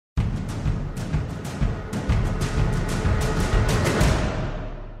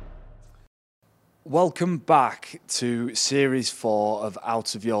Welcome back to Series 4 of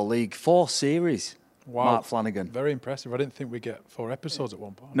Out of Your League. 4 series, Wow. Matt Flanagan. Very impressive. I didn't think we'd get 4 episodes at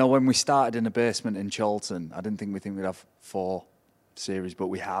one point. No, when we started in a basement in Chorlton, I didn't think we'd have 4 series, but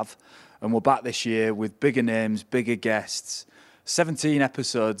we have. And we're back this year with bigger names, bigger guests, 17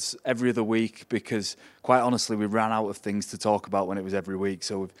 episodes every other week because, quite honestly, we ran out of things to talk about when it was every week.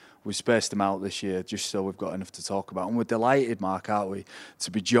 So we've spaced them out this year just so we've got enough to talk about. And we're delighted, Mark, aren't we, to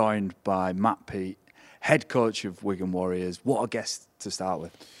be joined by Matt Peet, head coach of Wigan Warriors. What a guest to start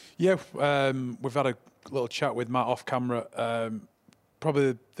with. Yeah, we've had a little chat with Matt off camera.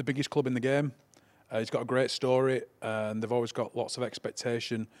 Probably the biggest club in the game. He's got a great story, and they've always got lots of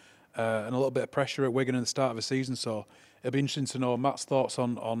expectation and a little bit of pressure at Wigan at the start of the season. So it'll be interesting to know Matt's thoughts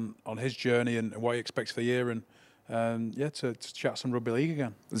on his journey and what he expects for the year, and to chat some rugby league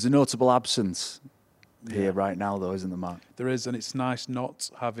again. There's a notable absence here right now, though, isn't there, Mark? There is, and it's nice not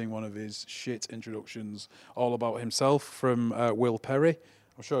having one of his shit introductions all about himself from Will Perry.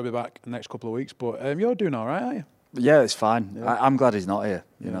 I'm sure he'll be back the next couple of weeks, but you're doing all right, aren't you? Yeah, it's fine. Yeah. I'm glad he's not here,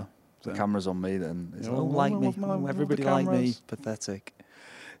 you Yeah. know. The camera's on me then. It's Yeah, like me. Everybody like me. cameras. Pathetic.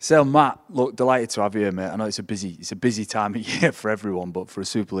 So, Matt, look, delighted to have you here, mate. I know it's a busy time of year for everyone, but for a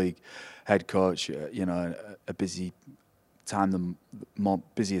Super League head coach, a busy time,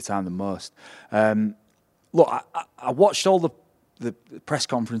 busier time than most. Look, I watched all the press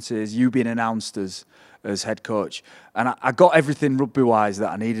conferences, you being announced as head coach, and I got everything rugby-wise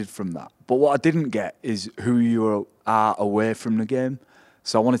that I needed from that. But what I didn't get is who you are away from the game.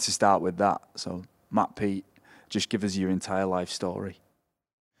 So I wanted to start with that. So, Matt Peet, just give us your entire life story.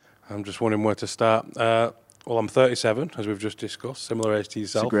 I'm just wondering where to start. Well, I'm 37, as we've just discussed, similar age to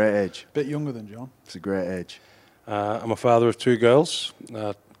yourself. It's a great age. Bit younger than John. It's a great age. I'm a father of 2 girls,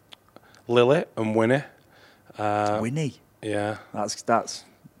 Lily and Winnie. Winnie? Yeah. That's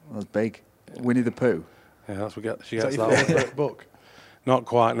big. Winnie the Pooh? Yeah, that's what she Is gets that your that one. favourite book? Not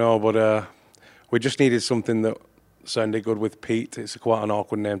quite, no, but we just needed something that sounded good with Pete. It's quite an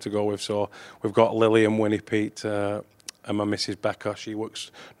awkward name to go with, so we've got Lily and Winnie Pete, and my Mrs. Becker. She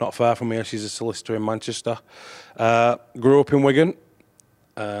works not far from here. She's a solicitor in Manchester. Grew up in Wigan.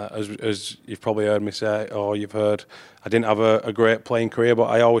 As you've probably heard me say, or you've heard, I didn't have a great playing career, but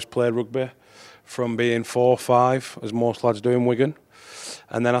I always played rugby from being 4 or 5, as most lads do in Wigan.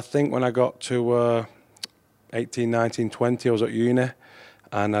 And then I think when I got to 18, 19, 20, I was at uni,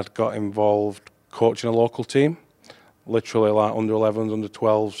 and I'd got involved coaching a local team, literally like under 11s, under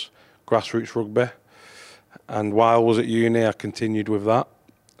 12s, grassroots rugby. And while I was at uni, I continued with that,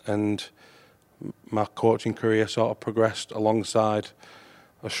 and my coaching career sort of progressed alongside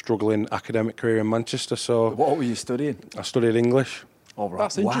a struggling academic career in Manchester. So What were you studying? I studied English. Oh, right.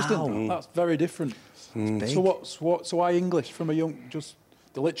 That's interesting. Wow. That's very different. Big. So why English from a young, just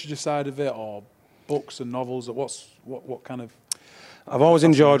the literature side of it, or books and novels? Or what kind of? I've always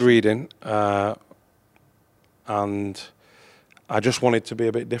enjoyed reading, and I just wanted to be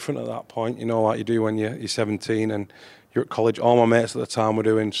a bit different at that point, you know, like you do when you're 17 and you're at college. All my mates at the time were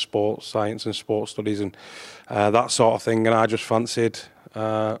doing sports science and sports studies and that sort of thing, and I just fancied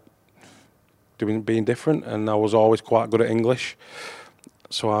being different, and I was always quite good at English,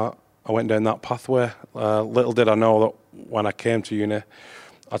 so I went down that pathway. Little did I know that when I came to uni,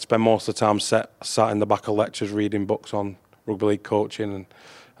 I'd spend most of the time sat in the back of lectures reading books on rugby league coaching,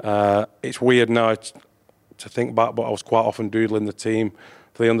 and it's weird now to think back, but I was quite often doodling the team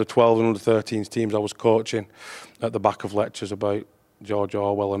for the under 12 and under 13s teams I was coaching at the back of lectures about George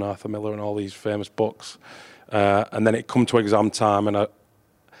Orwell and Arthur Miller and all these famous books. And then it come to exam time, and I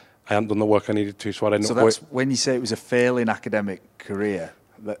hadn't done the work I needed to, so I ended So up. that's when you say it was a failing academic career,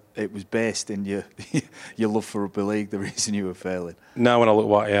 that it was based in your love for rugby league, the reason you were failing. Now when I look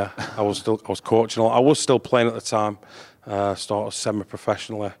back, yeah, I was coaching. I was still playing at the time, sort of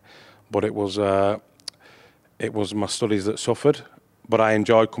semi-professionally, but it was my studies that suffered. But I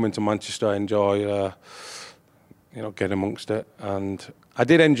enjoyed coming to Manchester. I enjoy, getting amongst it, and I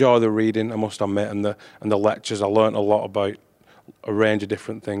did enjoy the reading, I must admit, and the lectures. I learnt a lot about a range of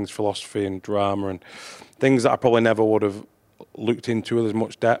different things, philosophy and drama, and things that I probably never would have looked into with as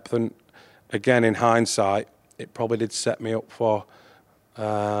much depth. And again, in hindsight, it probably did set me up for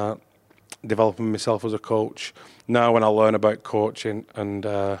developing myself as a coach. Now when I learn about coaching and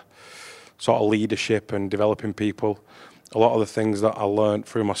sort of leadership and developing people, a lot of the things that I learned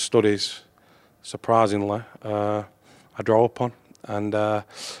through my studies, surprisingly, I draw upon. And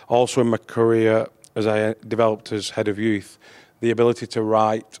also in my career, as I developed as head of youth, the ability to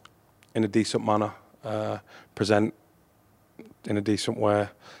write in a decent manner, present in a decent way,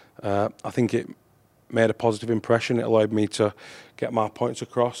 I think it made a positive impression. It allowed me to get my points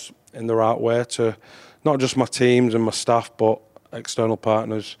across in the right way to not just my teams and my staff, but external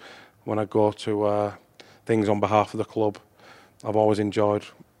partners. When I go to things on behalf of the club, I've always enjoyed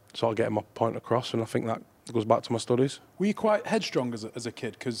sort of getting my point across, and I think that goes back to my studies. Were you quite headstrong as a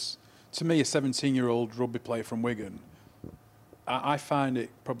kid? Because to me, a 17-year-old rugby player from Wigan, I find it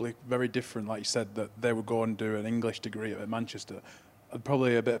probably very different, like you said, that they would go and do an English degree at Manchester.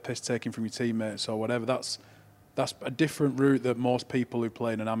 Probably a bit of piss taking from your teammates or whatever. That's a different route that most people who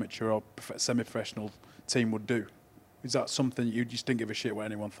play in an amateur or semi-professional team would do. Is that something you just didn't give a shit when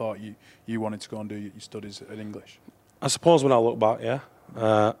anyone thought you wanted to go and do your studies in English? I suppose when I look back, yeah.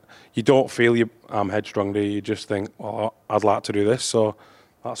 You don't feel I'm headstrong, do you? You just think, well, I'd like to do this, so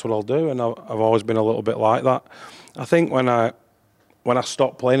that's what I'll do. And I've always been a little bit like that. I think when I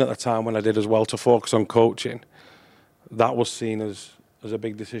stopped playing at the time, when I did as well, to focus on coaching, that was seen as a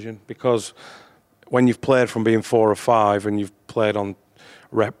big decision, because when you've played from being 4 or 5 and you've played on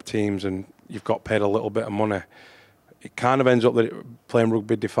rep teams and you've got paid a little bit of money, it kind of ends up that playing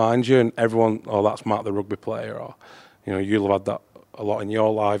rugby defines you, and everyone, oh, that's Matt the rugby player, or you'll have had that a lot in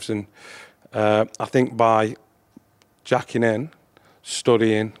your lives. And I think by jacking in,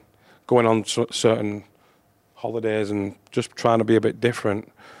 studying, going on certain holidays and just trying to be a bit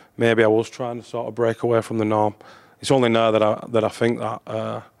different, maybe I was trying to sort of break away from the norm. It's only now that I think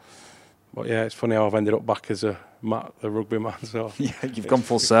that. But yeah, it's funny how I've ended up back as a Matt, the rugby man. So yeah, you've gone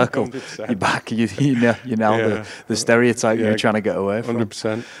full circle. 100%. You're back. You know the stereotype you were trying to get away from.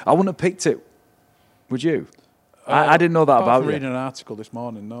 100%. I wouldn't have picked it. Would you? I didn't know that about you. Reading an article this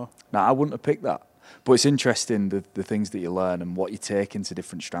morning, no. No, I wouldn't have picked that. But it's interesting the things that you learn and what you take into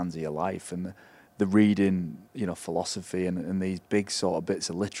different strands of your life, and the reading, philosophy and these big sort of bits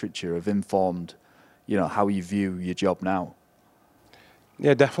of literature have informed, how you view your job now.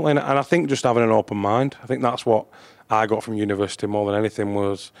 Yeah, definitely. And I think just having an open mind, I think that's what I got from university more than anything,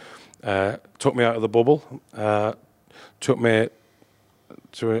 was took me out of the bubble, took me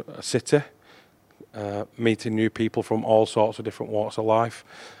to a city, meeting new people from all sorts of different walks of life.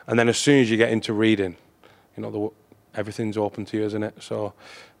 And then as soon as you get into reading, everything's open to you, isn't it? So,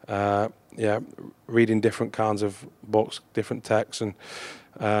 reading different kinds of books, different texts, and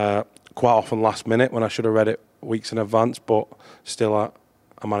quite often last minute when I should have read it weeks in advance, but still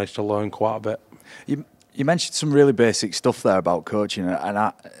I managed to learn quite a bit. You mentioned some really basic stuff there about coaching,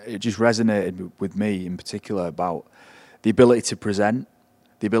 and it just resonated with me in particular about the ability to present,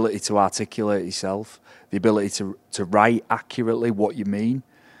 the ability to articulate yourself, the ability to write accurately what you mean.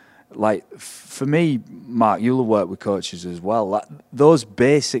 Like, for me, Mark, you'll have worked with coaches as well. Like, those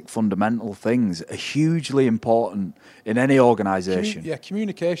basic fundamental things are hugely important in any organisation.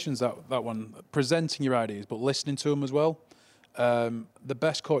 Communication's that one. Presenting your ideas, but listening to them as well. The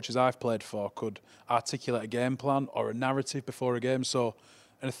best coaches I've played for could articulate a game plan or a narrative before a game. So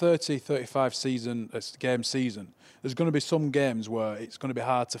in a 30-35 game season, there's going to be some games where it's going to be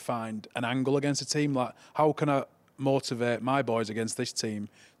hard to find an angle against a team. Like, how can I motivate my boys against this team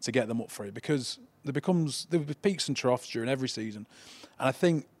to get them up for it? Because there will be peaks and troughs during every season. And I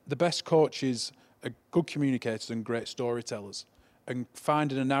think the best coaches are good communicators and great storytellers. And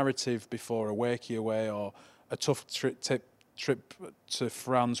finding a narrative before a wakey away or a tough trip to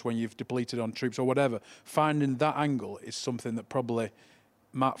France when you've depleted on troops or whatever, finding that angle is something that probably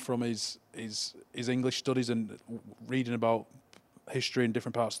Matt, from his English studies and reading about history in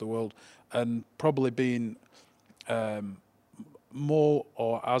different parts of the world, and probably being more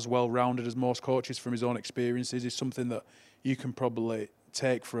or as well-rounded as most coaches from his own experiences, is something that you can probably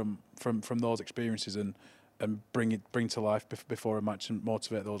take from those experiences and bring to life before a match and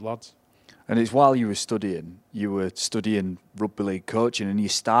motivate those lads. And it's while you were studying rugby league coaching, and you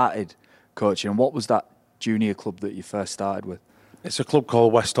started coaching. And what was that junior club that you first started with? It's a club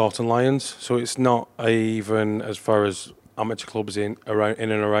called West Horton Lions, so it's not even as far as amateur clubs in and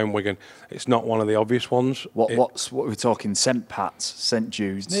around Wigan. It's not one of the obvious ones. What we're talking? St Pat's, St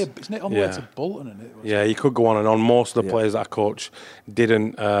Jude's. It's on the way to Bolton, isn't it? Yeah, you could go on and on. Most of the players that I coach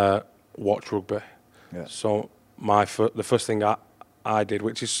didn't watch rugby. Yeah. So the first thing I did,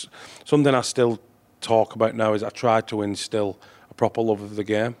 which is something I still talk about now, is I tried to instill a proper love of the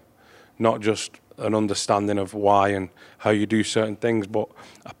game, not just an understanding of why and how you do certain things, but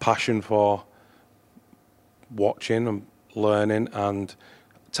a passion for watching and learning and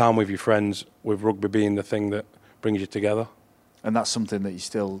time with your friends, with rugby being the thing that brings you together. And that's something that you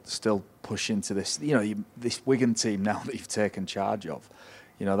still push into this, this Wigan team now that you've taken charge of.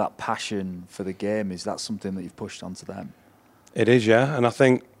 That passion for the game, is that something that you've pushed onto them? It is, yeah. And I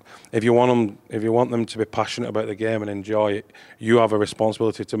think if you want them to be passionate about the game and enjoy it, you have a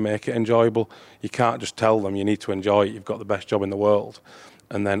responsibility to make it enjoyable. You can't just tell them you need to enjoy it, you've got the best job in the world.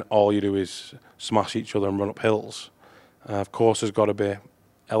 and then all you do is smash each other and run up hills. Of course, there's got to be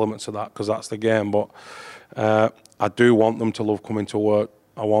elements of that because that's the game. But I do want them to love coming to work.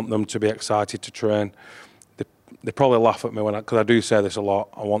 I want them to be excited to train. They probably laugh at me because I do say this a lot.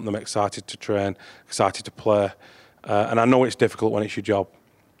 I want them excited to train, excited to play. And I know it's difficult when it's your job,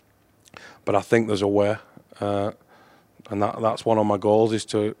 but I think there's a way. And that's one of my goals, is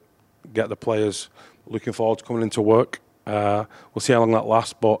to get the players looking forward to coming into work. We'll see how long that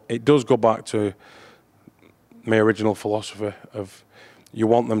lasts, but it does go back to my original philosophy of you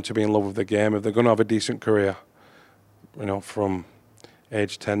want them to be in love with the game. If they're going to have a decent career, from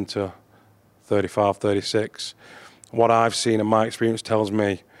age 10 to 35, 36, what I've seen and my experience tells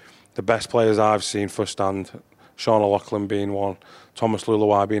me the best players I've seen firsthand, Sean O'Loughlin being one, Thomas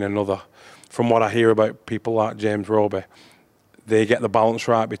Luluai being another, from what I hear about people like James Roby, they get the balance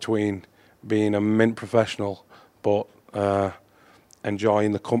right between being a mint professional but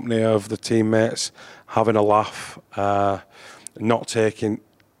enjoying the company of the teammates, having a laugh, not taking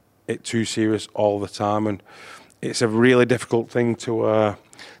it too serious all the time. And it's a really difficult thing to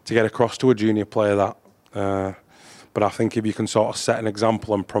get across to a junior player, that. But I think if you can sort of set an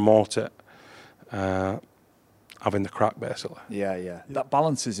example and promote it, having the crack, basically. Yeah. That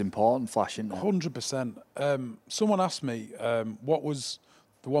balance is important, Flash, isn't it? 100%. Someone asked me, what was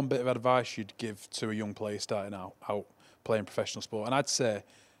the one bit of advice you'd give to a young player starting out playing professional sport? And I'd say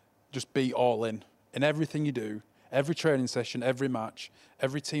just be all in everything you do, every training session, every match,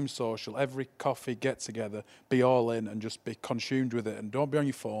 every team social, every coffee get-together, be all in and just be consumed with it, and don't be on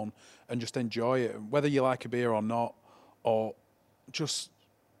your phone, and just enjoy it, whether you like a beer or not, or just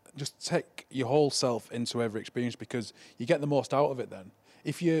take your whole self into every experience, because you get the most out of it then.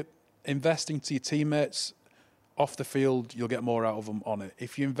 If you're investing to your teammates off the field, you'll get more out of them on it.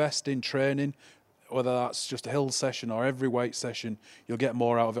 If you invest in training, whether that's just a hill session or every weight session, you'll get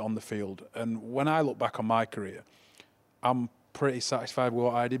more out of it on the field. And when I look back on my career, I'm pretty satisfied with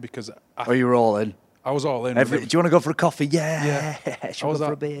what I did, because you were all in. I was all in. Do you want to go for a coffee? Yeah. Should we go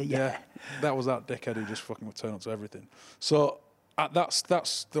for a beer? Yeah. That was that dickhead who just fucking would turn up to everything. So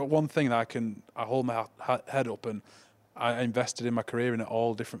that's the one thing that I hold my head up, and I invested in my career in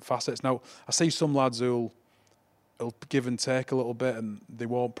all different facets. Now, I see some lads who'll give and take a little bit, and they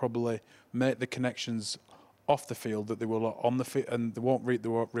won't probably make the connections off the field that they will on the field, and they won't reap the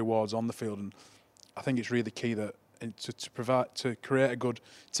rewards on the field. And I think it's really key that to create a good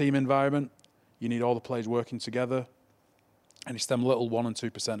team environment, you need all the players working together, and it's them little 1% and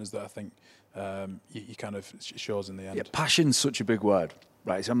 2% that I think you kind of shows in the end. Yeah, passion's such a big word,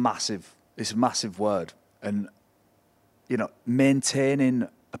 right? It's a massive word, and maintaining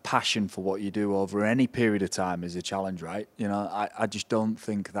a passion for what you do over any period of time is a challenge, right? I just don't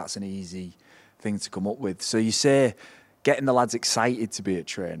think that's an easy thing to come up with. So you say getting the lads excited to be at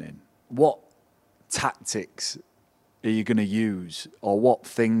training. What tactics are you going to use, or what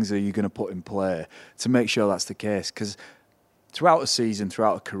things are you going to put in play to make sure that's the case? Because throughout a season,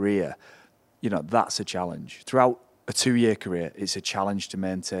 throughout a career, that's a challenge. Throughout a 2-year career, it's a challenge to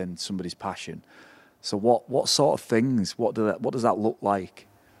maintain somebody's passion. So what sort of things, what does that look like?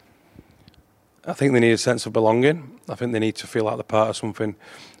 I think they need a sense of belonging. I think they need to feel like they're part of something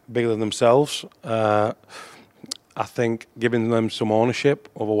bigger than themselves. I think giving them some ownership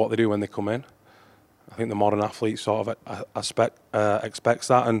over what they do when they come in. I think the modern athlete sort of expects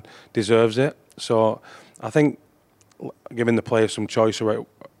that and deserves it. So I think giving the players some choice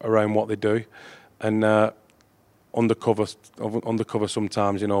around what they do, and undercover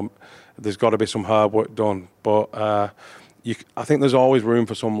sometimes, there's got to be some hard work done. But I think there's always room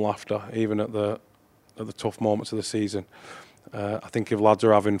for some laughter, even at the tough moments of the season. I think if lads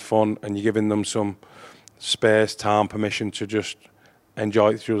are having fun and you're giving them some space, time, permission to just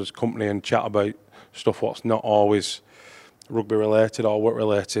enjoy each other's company and chat about stuff what's not always rugby related or work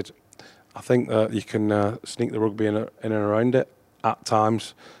related, I think that you can sneak the rugby in and around it at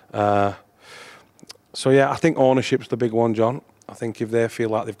times. So yeah, I think ownership's the big one, John. I think if they feel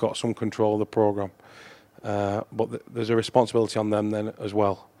like they've got some control of the programme, but there's a responsibility on them then as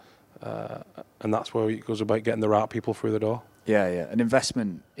well, and that's where it goes about getting the right people through the door. Yeah, an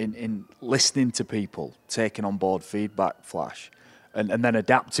investment in listening to people, taking on board feedback, Flash, and then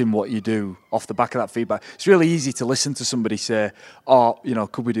adapting what you do off the back of that feedback. It's really easy to listen to somebody say,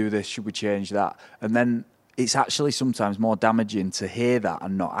 could we do this, should we change that? And then it's actually sometimes more damaging to hear that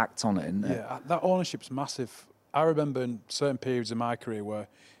and not act on it, isn't it? Yeah, that ownership's massive. I remember in certain periods of my career where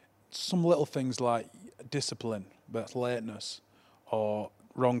some little things like discipline, but lateness, or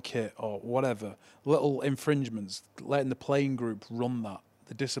wrong kit, or whatever, little infringements, letting the playing group run that,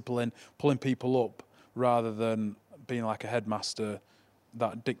 the discipline, pulling people up, rather than being like a headmaster,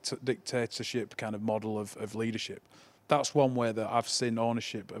 that dictatorship kind of model of leadership. That's one way that I've seen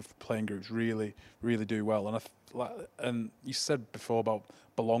ownership of playing groups really, really do well. And and you said before about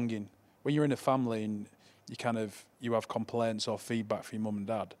belonging. When you're in a family and you have complaints or feedback from your mum and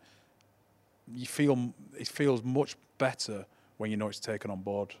dad, it feels much better when you know it's taken on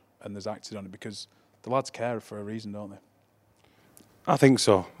board and there's acted on it, because the lads care for a reason, don't they? I think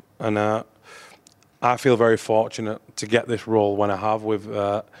so, and I feel very fortunate to get this role when I have with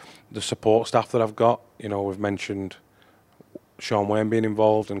the support staff that I've got. You know, we've mentioned Sean Wayne being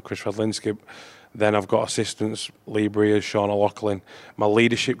involved and Chris Radlinski. Then I've got assistants, Lee Breers, Sean O'Loughlin. My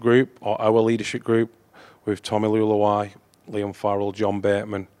leadership group, or our leadership group, with Tommy Lulawai, Liam Farrell, John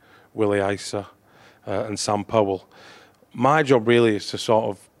Bateman, Willie Isa, and Sam Powell. My job really is to sort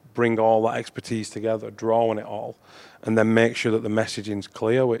of bring all that expertise together, draw on it all, and then make sure that the messaging's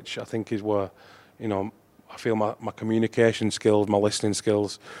clear, which I think is where, you know, I feel my communication skills, my listening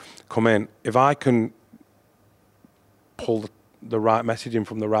skills come in. If I can pull the right messaging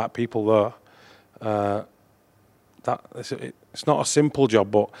from the right people there, it's not a simple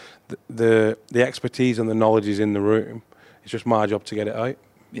job, but the expertise and the knowledge is in the room. It's just my job to get it out.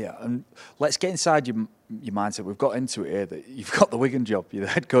 Yeah, and let's get inside your mindset. We've got into it here that you've got the Wigan job. You're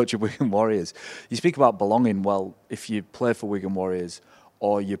the head coach of Wigan Warriors. You speak about belonging. Well, if you play for Wigan Warriors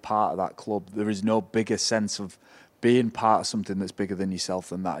or you're part of that club, there is no bigger sense of being part of something that's bigger than yourself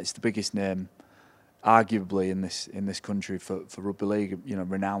than that. It's the biggest name, arguably, in this country for rugby league. You know,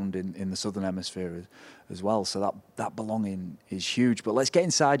 renowned in the Southern Hemisphere as well. So that belonging is huge. But let's get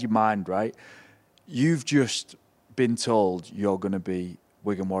inside your mind, right? You've just been told you're going to be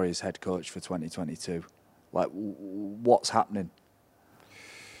Wigan Warriors head coach for 2022. Like, what's happening?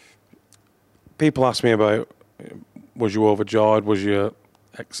 People ask me about, was you overjoyed? Was you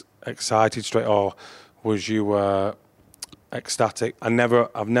excited straight, or was you ecstatic? I've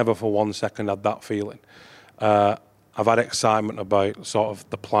never for 1 second had that feeling. I've had excitement about sort of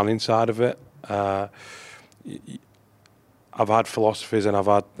the planning side of it. I've had philosophies and I've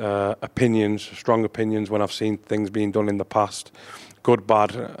had opinions, strong opinions when I've seen things being done in the past, good,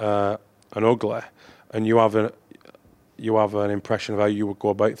 bad, and ugly. And you have an impression of how you would go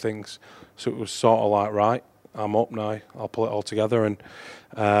about things. So it was sort of like, right, I'm up now. I'll pull it all together, and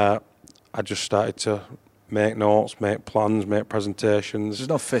I just started to make notes, make plans, make presentations. There's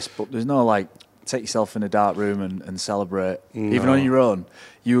no fist bump. There's no like take yourself in a dark room and celebrate, no. even on your own.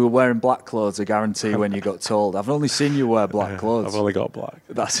 You were wearing black clothes, I guarantee, when you got told. I've only seen you wear black clothes. I've only got black.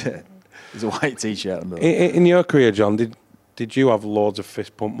 That's it. There's a white T-shirt under. In your career, John, did you have loads of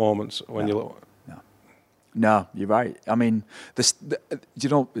fist pump moments when you look? No, you're right. I mean, you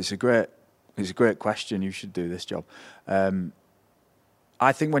know, it's a great question. You should do this job.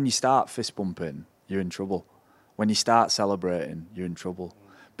 I think when you start fist bumping, you're in trouble. When you start celebrating, you're in trouble.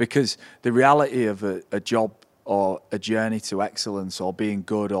 Because the reality of a job or a journey to excellence or being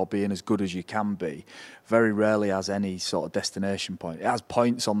good or being as good as you can be very rarely has any sort of destination point. It has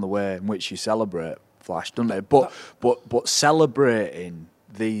points on the way in which you celebrate, Flash, doesn't it? But celebrating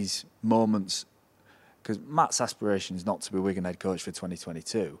these moments, because Matt's aspiration is not to be Wigan head coach for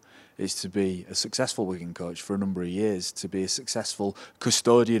 2022. It's to be a successful Wigan coach for a number of years, to be a successful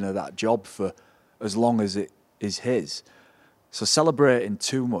custodian of that job for as long as it is his. So celebrating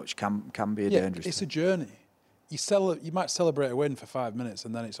too much can be a dangerous thing. It's a journey. You might celebrate a win for 5 minutes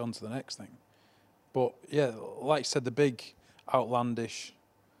and then it's on to the next thing. But yeah, like you said, the big outlandish,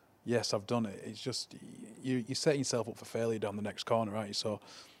 yes, I've done it. It's just you're setting yourself up for failure down the next corner, right? So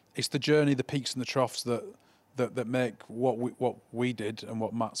it's the journey, the peaks and the troughs that make what we did and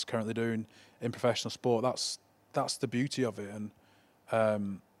what Matt's currently doing in professional sport. That's the beauty of it.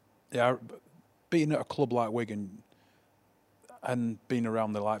 And being at a club like Wigan and being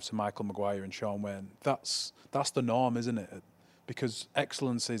around the likes of Michael Maguire and Sean Wayne, that's the norm, isn't it? Because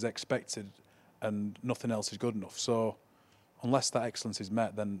excellence is expected and nothing else is good enough. So unless that excellence is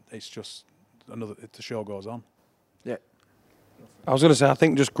met, then it's just the show goes on. Yeah. I was going to say, I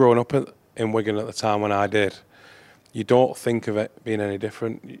think just growing up in Wigan at the time when I did, you don't think of it being any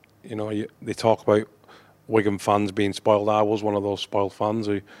different. You know, they talk about Wigan fans being spoiled. I was one of those spoiled fans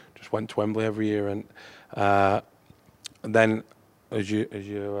who just went to Wembley every year. And then as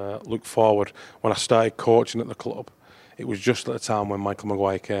you look forward, when I started coaching at the club, it was just at the time when Michael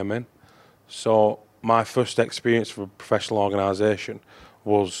Maguire came in. So my first experience for a professional organisation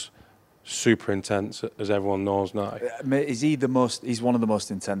was super intense, as everyone knows now. Is he he's one of the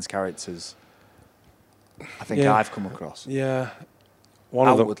most intense characters I think I've come across. Yeah.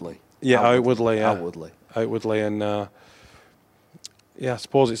 Outwardly. Outwardly, and I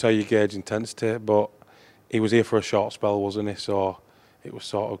suppose it's how you gauge intensity, but he was here for a short spell, wasn't he? So it was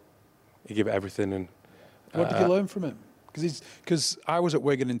sort of, he gave it everything. And what did you learn from him? Because I was at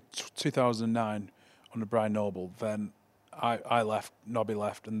Wigan in 2009 under Brian Noble. Then I left, Nobby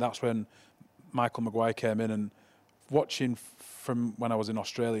left, and that's when Michael Maguire came in. And watching from when I was in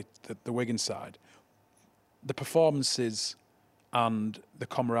Australia, the Wigan side, the performances and the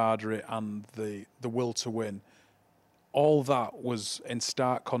camaraderie and the will to win, all that was in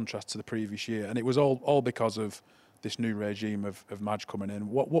stark contrast to the previous year. And it was all because of this new regime of Madge coming in.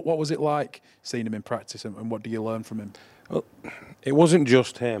 What was it like seeing him in practice, and what do you learn from him? Well, it wasn't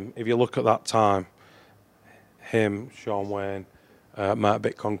just him. If you look at that time, him, Sean Wayne, Matt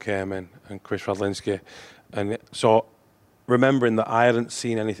Peet came in, and Chris Radlinski. And so remembering that I hadn't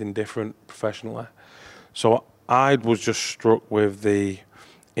seen anything different professionally. So I was just struck with the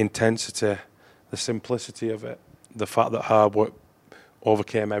intensity, the simplicity of it, the fact that hard work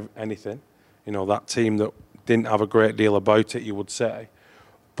overcame anything. You know, that team that didn't have a great deal about it, you would say,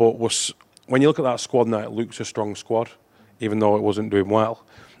 but was, when you look at that squad now, it looks a strong squad, even though it wasn't doing well.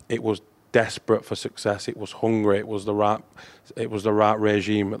 It was desperate for success. It was hungry. It was the right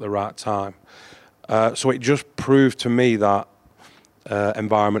regime at the right time. So it just proved to me that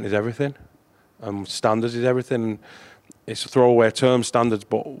environment is everything, and standards is everything. It's a throwaway term, standards,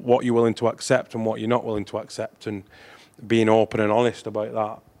 but what you're willing to accept and what you're not willing to accept, and being open and honest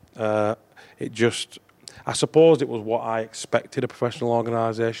about that. It just, I suppose it was what I expected a professional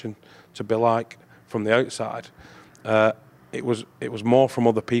organisation to be like from the outside. It was more from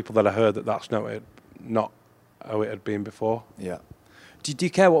other people that I heard that that's not how it had been before. Yeah. Do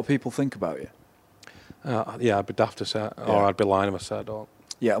you care what people think about you? Yeah, I'd be daft to say it, or I'd be lying if I said I don't.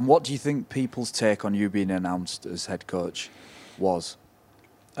 Yeah, and what do you think people's take on you being announced as head coach was?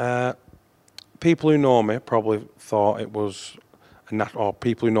 People who know me probably thought it was, or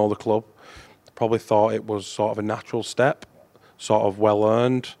people who know the club probably thought it was sort of a natural step, sort of well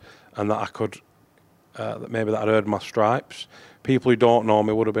earned, and that I could, that maybe that I'd earned my stripes. People who don't know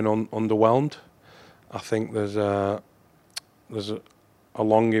me would have been underwhelmed. I think there's a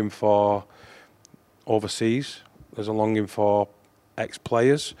longing for overseas. There's a longing for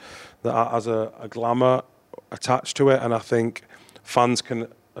ex-players that has a glamour attached to it, and I think fans can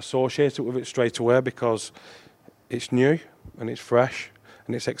associate it with it straight away because it's new and it's fresh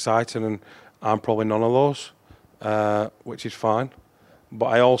and it's exciting, and I'm probably none of those, which is fine. But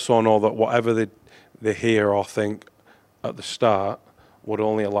I also know that whatever they hear or think at the start would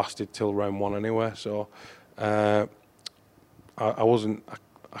only have lasted till round one anyway. So I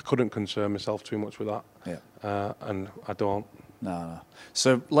couldn't concern myself too much with that. Yeah. And I don't. No.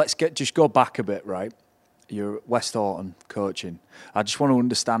 So let's just go back a bit, right? You're at West Horton coaching. I just want to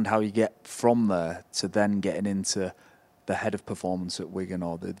understand how you get from there to then getting into the head of performance at Wigan,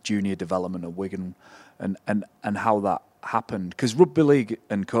 or the junior development at Wigan, and how that happened. Because rugby league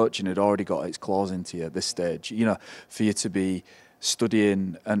and coaching had already got its claws into you at this stage. You know, for you to be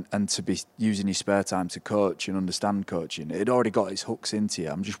studying and to be using your spare time to coach and understand coaching, it had already got its hooks into you.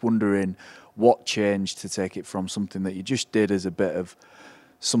 I'm just wondering what changed to take it from something that you just did as a bit of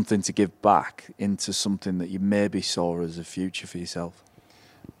something to give back into something that you maybe saw as a future for yourself.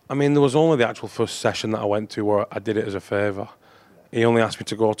 I mean, there was only the actual first session that I went to where I did it as a favour. He only asked me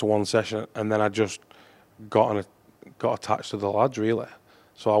to go to one session, and then I just got attached to the lads, really.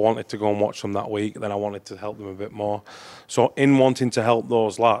 So I wanted to go and watch them that week, then I wanted to help them a bit more. So in wanting to help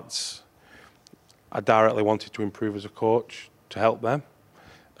those lads, I directly wanted to improve as a coach to help them.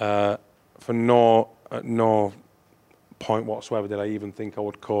 For at no point whatsoever did I even think I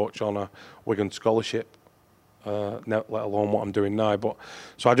would coach on a Wigan scholarship, let alone what I'm doing now. But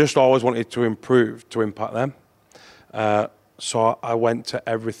so I just always wanted to improve, to impact them. So I went to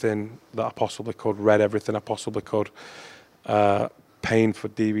everything that I possibly could, read everything I possibly could, paying for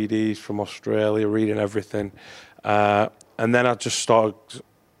DVDs from Australia, reading everything. And then I just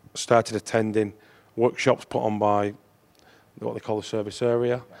started attending workshops put on by what they call the service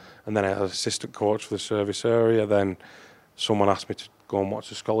area. And then I had an assistant coach for the service area. Then someone asked me to go and watch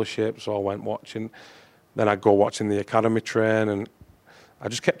the scholarship, so I went watching. Then I'd go watching the academy train, and I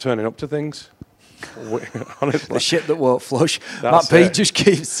just kept turning up to things. Honestly. The shit that won't flush. Matt Peet just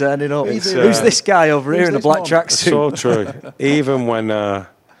keeps turning up. Who's this guy over here in a black tracksuit? So true. Even when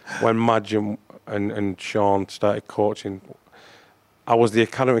Madge and Sean started coaching, I was the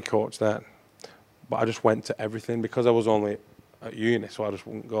academy coach then, but I just went to everything because I was only at uni, so I just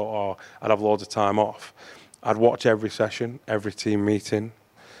wouldn't go, or I'd have loads of time off. I'd watch every session, every team meeting.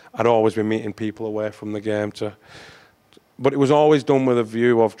 I'd always be meeting people away from the game but it was always done with a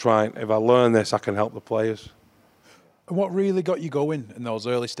view of trying, if I learn this, I can help the players. And what really got you going in those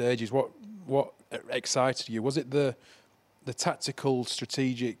early stages? What excited you? Was it the the tactical,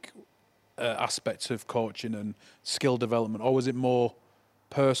 strategic aspects of coaching and skill development, or was it more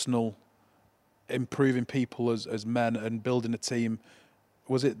personal, improving people as men and building a team?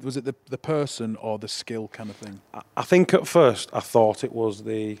 Was it the person or the skill kind of thing? I think at first I thought it was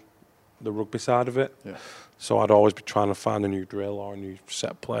the rugby side of it. Yeah. So I'd always be trying to find a new drill or a new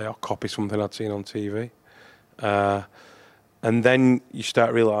set play or copy something I'd seen on TV. And then you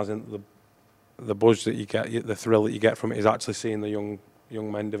start realising the buzz that you get, the thrill that you get from it is actually seeing the young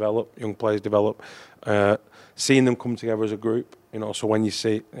men develop, young players develop, seeing them come together as a group. You know, so when you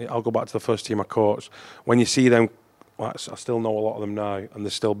see, I'll go back to the first team I coached. When you see them, well, I still know a lot of them now, and they're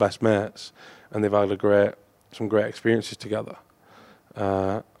still best mates, and they've had some great experiences together,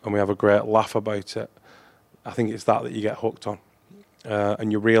 and we have a great laugh about it. I think it's that you get hooked on,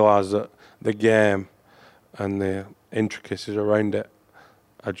 and you realise that the game and the intricacies around it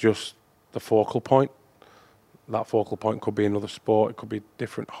are just the focal point. That focal point could be another sport, it could be a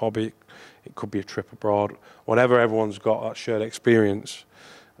different hobby, it could be a trip abroad. Whatever everyone's got, that shared experience,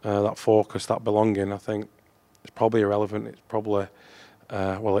 that focus, that belonging, I think it's probably irrelevant. It's probably,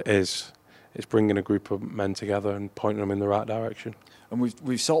 it is. It's bringing a group of men together and pointing them in the right direction. And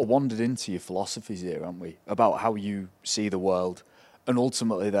we've sort of wandered into your philosophies here, haven't we? About how you see the world, and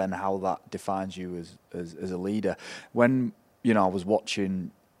ultimately then how that defines you as a leader. When, you know, I was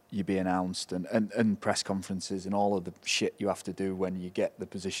watching you be announced and press conferences and all of the shit you have to do when you get the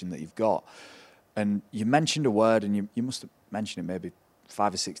position that you've got, and you mentioned a word, and you must have mentioned it maybe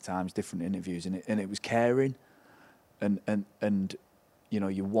 5 or 6 times, different interviews, and it was caring, and you know,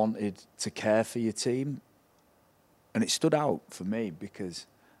 you wanted to care for your team. And it stood out for me because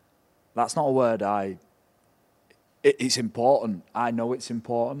that's not a word it's important. I know it's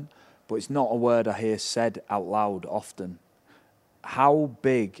important, but it's not a word I hear said out loud often. How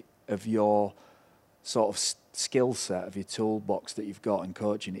big of your sort of skill set, of your toolbox that you've got in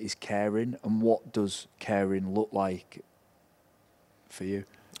coaching is caring, and what does caring look like for you?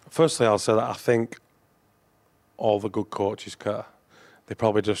 Firstly, I'll say that I think all the good coaches care. They're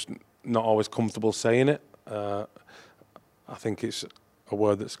probably just not always comfortable saying it. I think it's a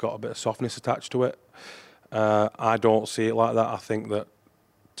word that's got a bit of softness attached to it. I don't see it like that. I think that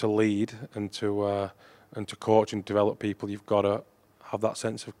to lead and to coach and develop people, you've got to have that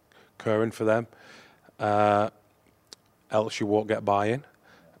sense of caring for them. Else you won't get buy-in,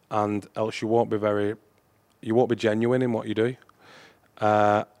 and else you won't be genuine in what you do.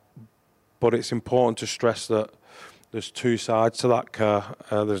 But it's important to stress that there's 2 sides to that care.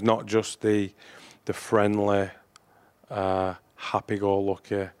 There's not just the friendly,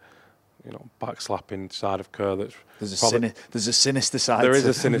 happy-go-lucky, you know, backslapping side of care. There's a sinister side. There is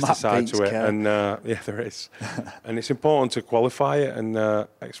a sinister side to it, and yeah, there is. And it's important to qualify it and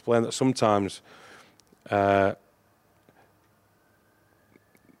explain that sometimes caring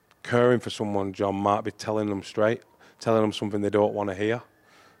for someone, John, might be telling them something they don't want to hear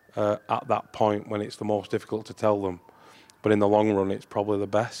at that point when it's the most difficult to tell them. But in the long run, it's probably the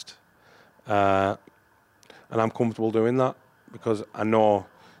best. And I'm comfortable doing that because I know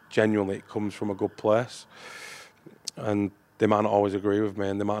genuinely it comes from a good place. And they might not always agree with me,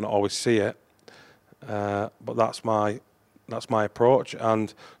 and they might not always see it. But that's my approach.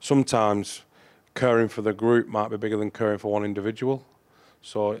 And sometimes caring for the group might be bigger than caring for one individual.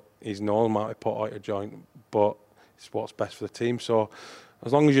 So his nose might be put out of joint, but it's what's best for the team. So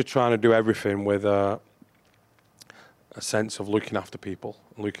as long as you're trying to do everything with a sense of looking after people,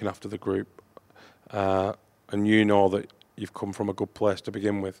 looking after the group, and you know that you've come from a good place to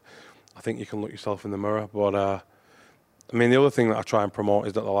begin with, I think you can look yourself in the mirror. But I mean, the other thing that I try and promote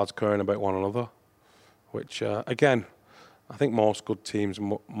is that the lads caring about one another, which again, I think most good teams,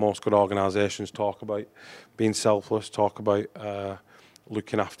 most good organisations talk about being selfless, talk about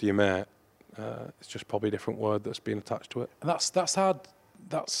looking after your mate. It's just probably a different word that's been attached to it. And that's hard.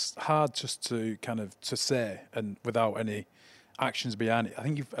 That's hard just to kind of to say and without any actions behind it. I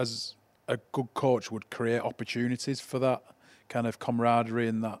think as a good coach would create opportunities for that kind of camaraderie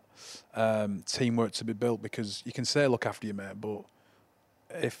and that teamwork to be built, because you can say look after your mate, but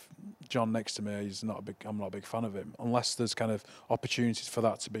if John next to me, I'm not a big fan of him unless there's kind of opportunities for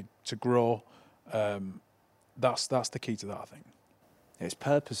that to grow. That's the key to that, I think. It's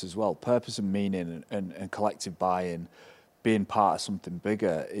purpose as well. Purpose and meaning and collective buy-in, being part of something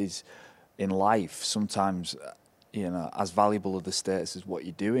bigger is in life sometimes, you know, as valuable of the status as what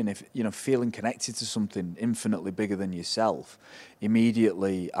you're doing. If, you know, feeling connected to something infinitely bigger than yourself,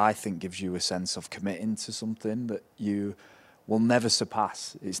 immediately I think gives you a sense of committing to something that you will never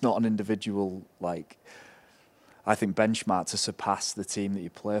surpass. It's not an individual, like, I think benchmark to surpass the team that you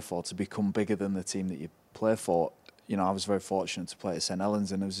play for, to become bigger than the team that you play for. you know, I was very fortunate to play at St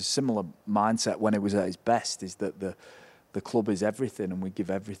Helens, and there was a similar mindset when it was at its best, is that the club is everything and we give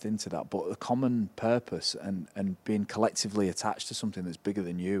everything to that. But the common purpose and being collectively attached to something that's bigger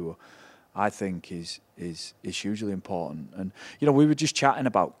than you, I think is hugely important. And, you know, we were just chatting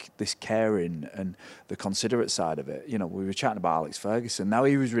about this caring and the considerate side of it. You know, we were chatting about Alex Ferguson. Now,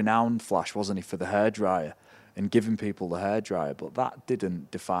 he was renowned, Flash, wasn't he, for the hairdryer and giving people the hairdryer, but that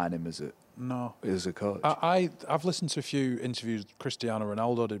didn't define him as a coach. I've listened to a few interviews Cristiano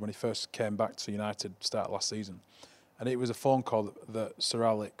Ronaldo did when he first came back to United start last season. And it was a phone call that Sir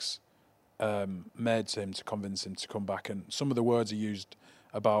Alex made to him to convince him to come back. And some of the words he used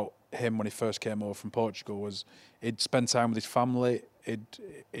about him when he first came over from Portugal was he'd spend time with his family, he'd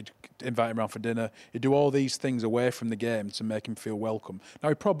invite him around for dinner, he'd do all these things away from the game to make him feel welcome.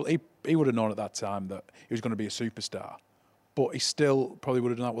 Now, he would have known at that time that he was going to be a superstar, but he still probably would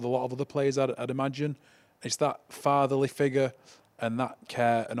have done that with a lot of other players, I'd imagine. It's that fatherly figure and that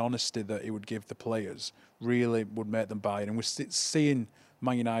care and honesty that he would give the players really would make them buy in. And we're seeing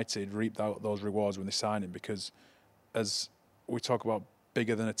Man United reap out those rewards when they sign him, because as we talk about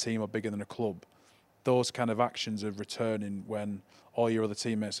bigger than a team or bigger than a club, those kind of actions of returning when all your other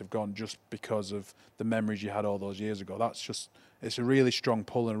teammates have gone just because of the memories you had all those years ago, it's a really strong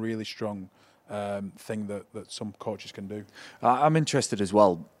pull and a really strong thing that some coaches can do. I'm interested as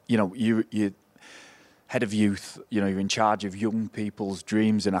well. You know, you head of youth, you know, you're in charge of young people's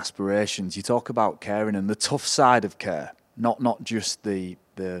dreams and aspirations. You talk about caring and the tough side of care, not just the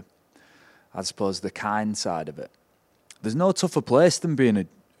I suppose the kind side of it. There's no tougher place than being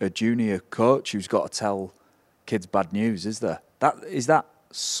a junior coach who's got to tell kids bad news, is there? Is that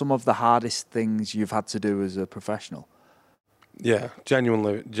some of the hardest things you've had to do as a professional? Yeah,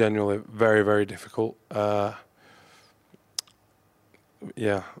 genuinely, very, very difficult.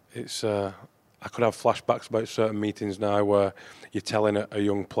 Yeah, it's. I could have flashbacks about certain meetings now where you're telling a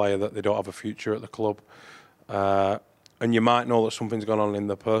young player that they don't have a future at the club, and you might know that something's gone on in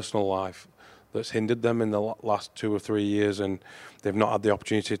their personal life that's hindered them in the last 2 or 3 years, and they've not had the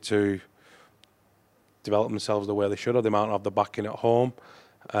opportunity to develop themselves the way they should, or they might not have the backing at home.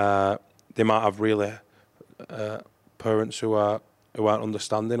 They might have really parents who aren't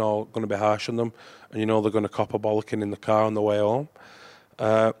understanding or going to be harsh on them, and you know they're going to cop a bollocking in the car on the way home.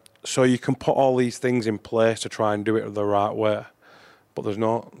 So you can put all these things in place to try and do it the right way, but there's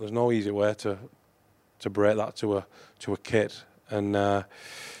no easy way to break that to a kid. And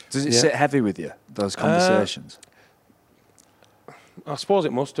does it sit heavy with you, those conversations? I suppose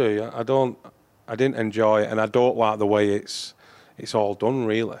it must do. I didn't enjoy it, and I don't like the way it's all done,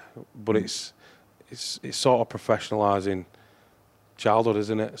 really. But it's sort of professionalising childhood,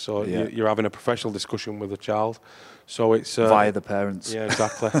 isn't it? So you're having a professional discussion with a child. So it's via the parents. Yeah,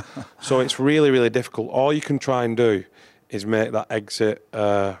 exactly. So it's really, really difficult. All you can try and do is make that exit.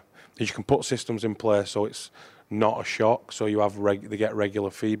 You can put systems in place so it's not a shock. So you have they get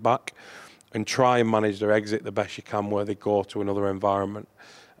regular feedback, and try and manage their exit the best you can where they go to another environment,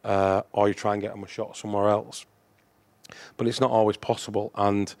 or you try and get them a shot somewhere else. But it's not always possible,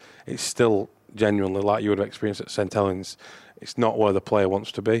 and it's still genuinely, like you would have experienced at St Helens, it's not where the player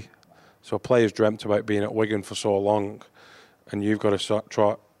wants to be. So a player's dreamt about being at Wigan for so long, and you've got to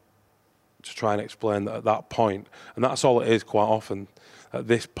try and explain that at that point, and that's all it is quite often. At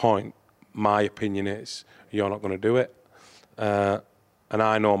this point, my opinion is you're not going to do it, and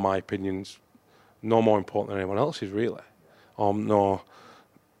I know my opinion's no more important than anyone else's, really. No,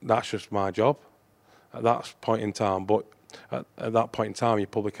 that's just my job at that point in time. But at that point in time, you're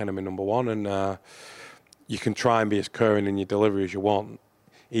public enemy number one, and you can try and be as caring in your delivery as you want.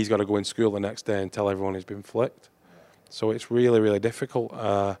 He's got to go in school the next day and tell everyone he's been flicked. So it's really, really difficult.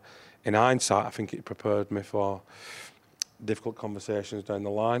 In hindsight, I think it prepared me for difficult conversations down the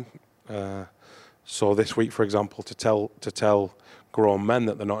line. So this week, for example, to tell grown men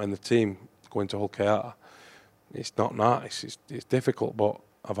that they're not in the team going to Hull KR, it's not nice. It's difficult, but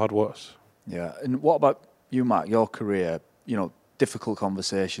I've had worse. Yeah. And what about you, Matt? Your career, you know, difficult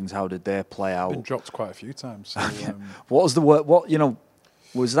conversations. How did they play out? Been dropped quite a few times. So, what was the word? What, you know?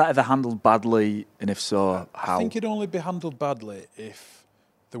 Was that ever handled badly, and if so, how? I think it'd only be handled badly if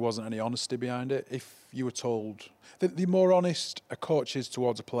there wasn't any honesty behind it. If you were told... The more honest a coach is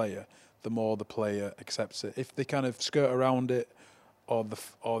towards a player, the more the player accepts it. If they kind of skirt around it, or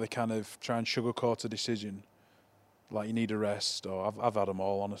they kind of try and sugarcoat a decision, like you need a rest, or I've had them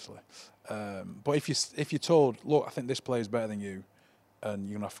all, honestly. But if you're told, look, I think this player's better than you, and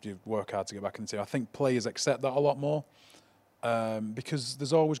you're going to have to work hard to get back in the team, I think players accept that a lot more. Because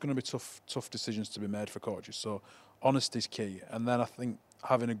there's always going to be tough decisions to be made for coaches. So honesty is key. And then I think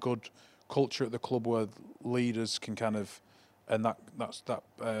having a good culture at the club where leaders can kind of, and that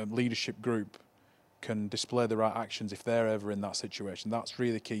leadership group can display the right actions if they're ever in that situation. That's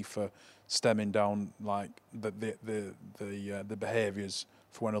really key for stemming down like the behaviours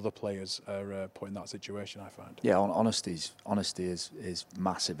for when other players are put in that situation, I find. Yeah, honesty is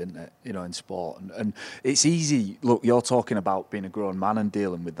massive, isn't it? You know, in sport, and it's easy. Look, you're talking about being a grown man and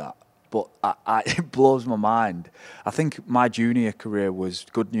dealing with that, but it blows my mind. I think my junior career was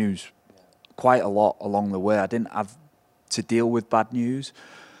good news, quite a lot along the way. I didn't have to deal with bad news,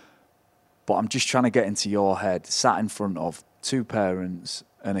 but I'm just trying to get into your head, sat in front of two parents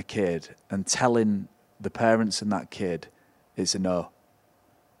and a kid, and telling the parents and that kid it's a no.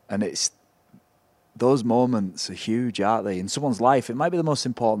 And it's those moments are huge, aren't they? In someone's life, it might be the most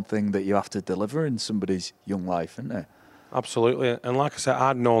important thing that you have to deliver in somebody's young life, isn't it? Absolutely. And like I said,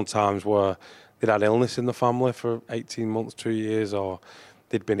 I'd known times where they'd had illness in the family for 18 months, 2 years, or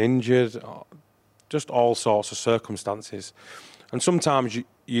they'd been injured, or just all sorts of circumstances. And sometimes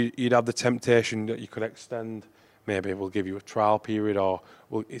you'd have the temptation that you could extend, maybe we'll give you a trial period, or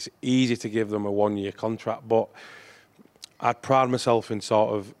well, it's easy to give them a 1-year contract, but I'd pride myself in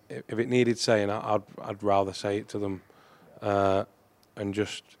sort of, if it needed saying, I'd rather say it to them and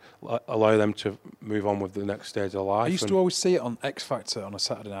just allow them to move on with the next stage of their life. I used to always see it on X Factor on a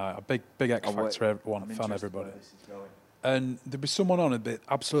Saturday night, a big X Factor fan, everybody. And there'd be someone on a bit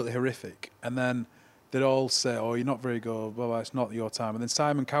absolutely horrific, and then they'd all say, oh, you're not very good, blah, blah, it's not your time. And then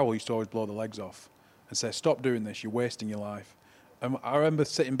Simon Cowell used to always blow the legs off and say, stop doing this, you're wasting your life. And I remember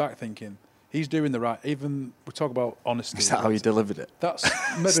sitting back thinking, he's doing the right. Even we talk about honesty. Is that how you delivered it? That's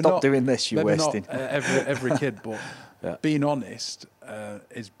maybe stop not, doing this. You're wasting. Not, every kid, but yeah. Being honest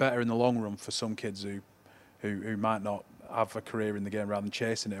is better in the long run for some kids who might not have a career in the game, rather than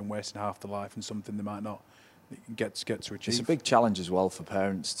chasing it and wasting half their life in something they might not get to achieve. It's a big challenge as well for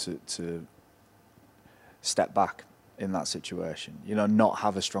parents to step back in that situation. You know, not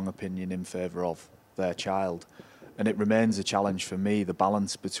have a strong opinion in favour of their child. And it remains a challenge for me, the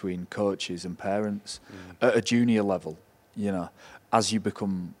balance between coaches and parents at a junior level. You know, as you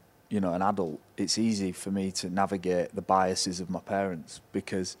become, you know, an adult, it's easy for me to navigate the biases of my parents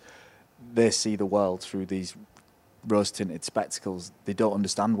because they see the world through these rose-tinted spectacles. They don't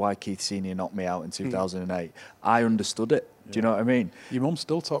understand why Keith Senior knocked me out in 2008. I understood it. Do you know what I mean? Your mum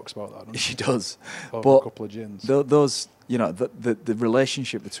still talks about that, doesn't she? She does. Over but a couple of gins. Those, you know, the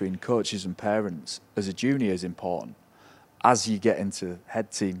relationship between coaches and parents as a junior is important. As you get into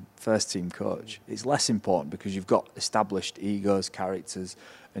head team, first team coach, it's less important because you've got established egos, characters,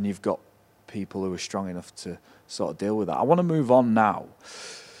 and you've got people who are strong enough to sort of deal with that. I want to move on now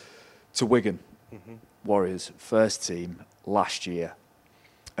to Wigan Warriors, first team last year.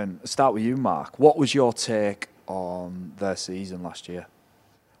 And I'll start with you, Mark. What was your take on their season last year?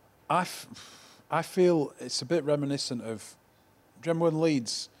 I feel it's a bit reminiscent of, do you remember when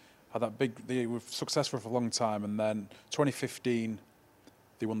Leeds had that they were successful for a long time, and then 2015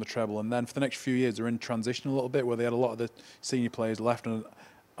 they won the treble, and then for the next few years they were in transition a little bit where they had a lot of the senior players left and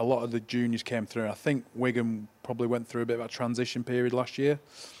a lot of the juniors came through. And I think Wigan probably went through a bit of a transition period last year.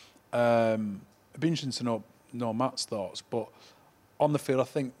 It'd be interesting to know Matt's thoughts, but on the field I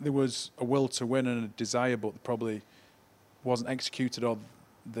think there was a will to win and a desire, but probably wasn't executed, or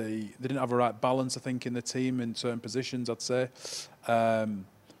they didn't have a right balance, I think, in the team in certain positions, I'd say.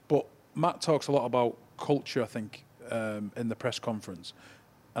 But Matt talks a lot about culture, I think, in the press conference.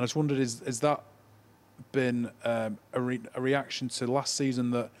 And I just wondered, has that been a reaction to last season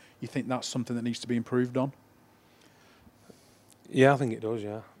that you think that's something that needs to be improved on? Yeah, I think it does,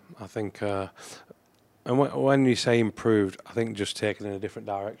 yeah. I think, and when you say improved, I think just taken in a different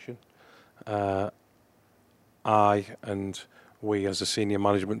direction. I and we as a senior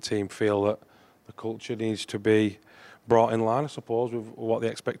management team feel that the culture needs to be brought in line, I suppose, with what the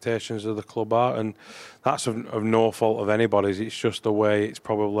expectations of the club are, and that's of no fault of anybody's. It's just the way it's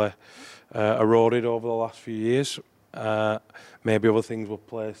probably eroded over the last few years. Maybe other things were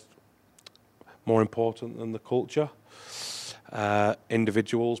placed more important than the culture.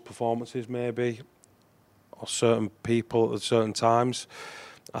 Individuals' performances, maybe, or certain people at certain times.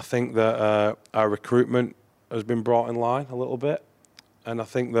 I think that our recruitment has been brought in line a little bit, and I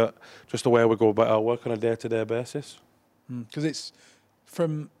think that just the way we go about our work on a day-to-day basis. Because it's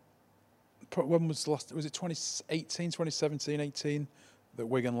from, when was the last, was it 2018, 2017, 18 that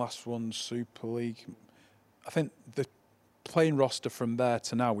Wigan last won Super League? I think the playing roster from there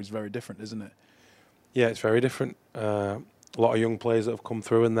to now is very different, isn't it? Yeah, it's very different. A lot of young players that have come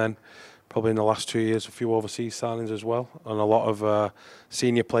through, and then probably in the last 2 years a few overseas signings as well, and a lot of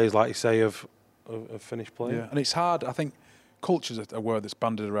senior players, like you say, have finished playing. Yeah, and it's hard, I think, culture's a word that's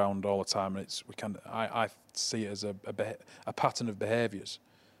bandied around all the time, and I see it as a pattern of behaviours.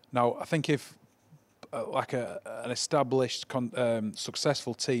 Now, I think if like an established,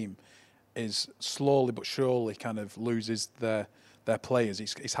 successful team is slowly but surely kind of loses their players,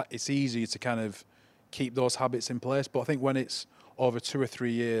 it's easier to kind of keep those habits in place. But I think when it's over 2 or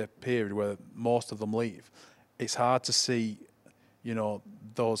 3 year period where most of them leave, it's hard to see,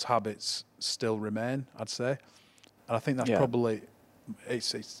 those habits still remain, I'd say. And I think that's probably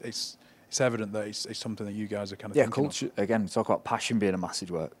it's evident that it's something that you guys are kind of thinking culture of. Again. Talk about passion being a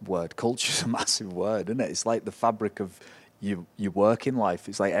massive word. Culture's a massive word, isn't it? It's like the fabric of your working life.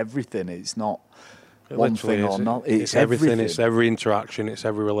 It's like everything. It's not one thing or not. It's everything. It's every interaction. It's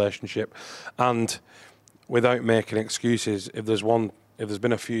every relationship. And without making excuses, if there's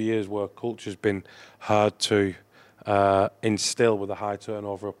been a few years where culture's been hard to instill with a high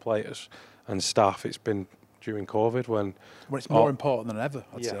turnover of players and staff, it's been during COVID when it's more important than ever,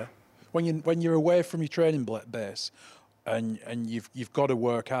 I'd say. When you're away from your training base and you've got to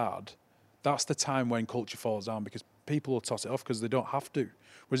work hard, that's the time when culture falls down, because people will toss it off because they don't have to.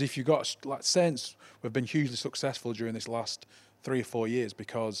 Whereas if you've got, like Saints, we've been hugely successful during this last 3 or 4 years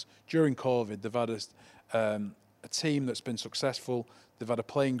because during COVID they've had a team that's been successful. They've had a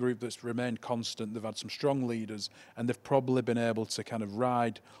playing group that's remained constant. They've had some strong leaders, and they've probably been able to kind of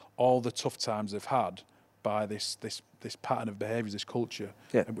ride all the tough times they've had by this pattern of behaviours, this culture,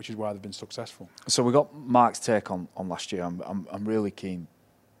 which is why they've been successful. So we got Mark's take on last year. I'm really keen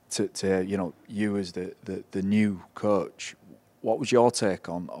to hear, you as the new coach. What was your take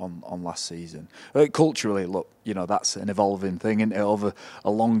on last season? Culturally, look, that's an evolving thing, isn't it, over a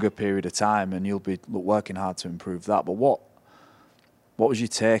longer period of time, and you'll be working hard to improve that. But what was your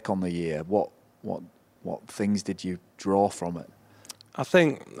take on the year? What things did you draw from it? I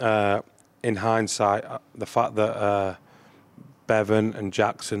think, in hindsight, the fact that Bevan and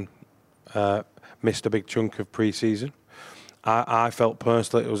Jackson missed a big chunk of pre-season, I felt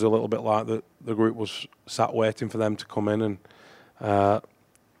personally it was a little bit like the group was sat waiting for them to come in, and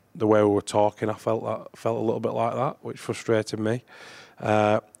the way we were talking, I felt a little bit like that, which frustrated me.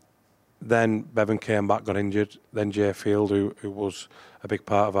 Then Bevan came back, got injured. Then Jay Field, who was a big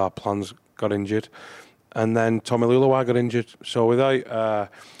part of our plans, got injured. And then Tommy Lulawai got injured. So without,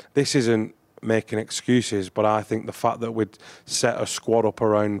 this isn't making excuses, but I think the fact that we'd set a squad up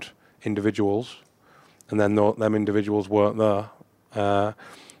around individuals, and then them individuals weren't there.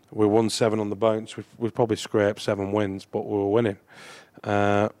 We won 7 on the bounce. We've probably scraped 7 wins, but we were winning.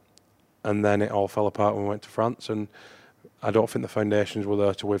 And then it all fell apart when we went to France, and I don't think the foundations were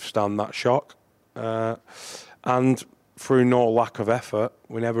there to withstand that shock. And through no lack of effort,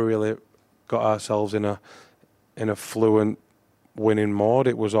 we never really got ourselves in a fluent winning mode.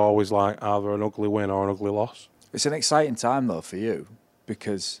 It was always like either an ugly win or an ugly loss. It's an exciting time though for you,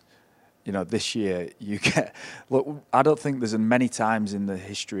 because this year you get... Look, I don't think there's many times in the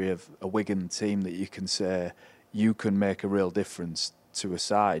history of a Wigan team that you can say you can make a real difference to a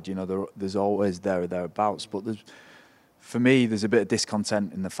side. There's always there or thereabouts. But for me, there's a bit of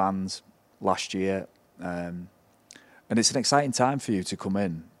discontent in the fans last year. And it's an exciting time for you to come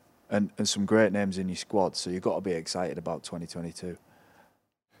in and some great names in your squad. So you've got to be excited about 2022.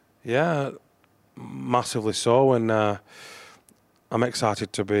 Yeah, massively so. And I'm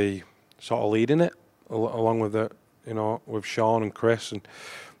excited to be sort of leading it along with with Sean and Chris, and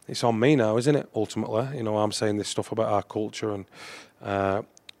it's on me now, isn't it? Ultimately, I'm saying this stuff about our culture, and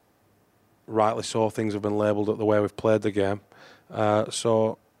rightly so, things have been labelled at the way we've played the game.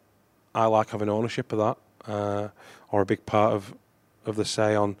 So I like having ownership of that, or a big part of the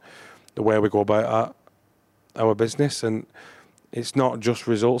say on the way we go about our business. And it's not just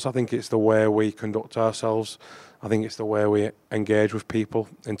results. I think it's the way we conduct ourselves. I think it's the way we engage with people,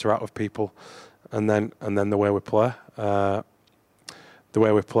 interact with people, and then the way we play. The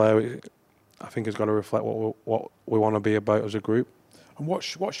way we play, I think, has got to reflect what we want to be about as a group. And what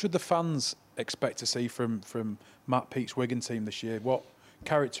should the fans expect to see from Matt Peet's Wigan team this year? What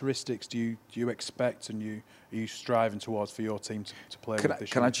characteristics do you expect, and are you striving towards for your team to play with this year?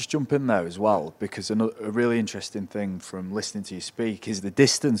 Can I just jump in there as well? Because a really interesting thing from listening to you speak is the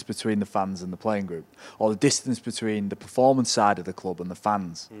distance between the fans and the playing group, or the distance between the performance side of the club and the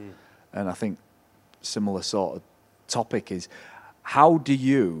fans. And I think similar sort of topic is, how do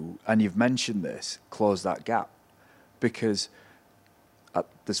you, and you've mentioned this, close that gap? Because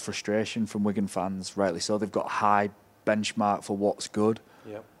there's frustration from Wigan fans, rightly so. They've got a high benchmark for what's good.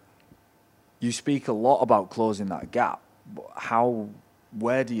 Yep. You speak a lot about closing that gap. But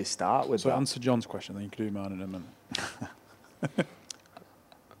where do you start with that? So answer John's question, then you can do mine in a minute.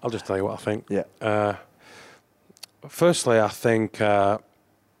 I'll just tell you what I think. Yeah. Firstly, I think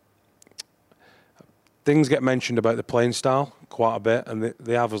things get mentioned about the playing style quite a bit, and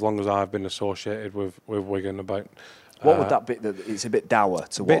they have as long as I've been associated with Wigan. About what would that be? It's a bit dour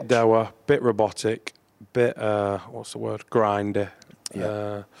to watch. Bit dour, bit robotic, bit what's the word? Grindy.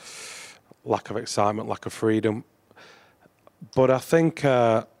 Yeah. Lack of excitement, lack of freedom. But I think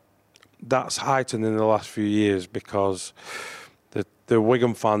that's heightened in the last few years because the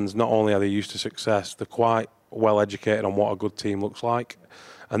Wigan fans, not only are they used to success, they're quite well educated on what a good team looks like.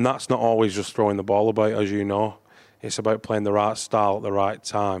 And that's not always just throwing the ball about, as you know. It's about playing the right style at the right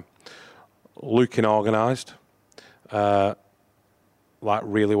time. Looking organised, like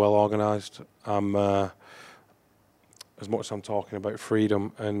really well organised. As much as I'm talking about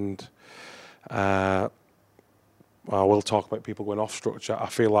freedom and well, we'll talk about people going off structure. I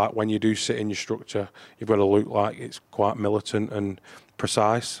feel like when you do sit in your structure, you've got to look like it's quite militant and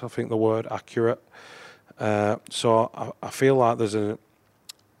precise. I think the word accurate. So I feel like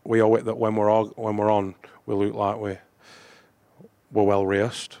we owe it that when we're on, we look like we're well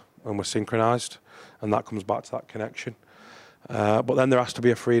rehearsed and we're synchronised, and that comes back to that connection. But then there has to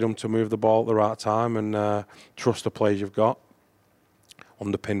be a freedom to move the ball at the right time and trust the plays you've got,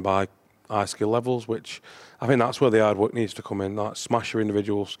 underpinned by high skill levels, which I think that's where the hard work needs to come in. Like smash your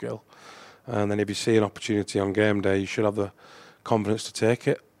individual skill, and then if you see an opportunity on game day, you should have the confidence to take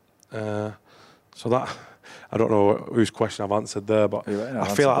it. So that, I don't know whose question I've answered there, but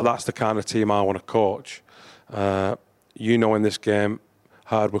I feel like that's the kind of team I want to coach. You know, in this game,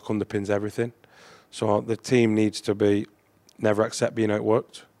 hard work underpins everything. So the team needs to be never accept being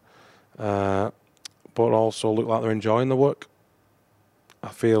outworked, but also look like they're enjoying the work. I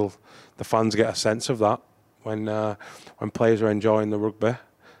feel the fans get a sense of that when players are enjoying the rugby.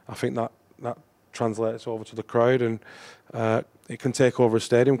 I think that translates over to the crowd, and it can take over a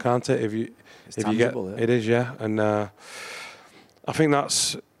stadium, can't it? If you get it is, yeah. And I think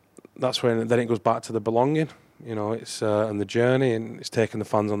that's when then it goes back to the belonging. You know, it's and the journey, and it's taking the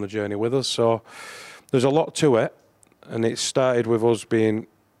fans on the journey with us. So there's a lot to it, and it started with us being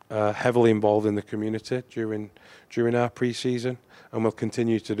heavily involved in the community during our pre-season, and we'll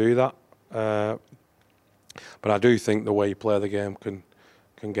continue to do that. But I do think the way you play the game can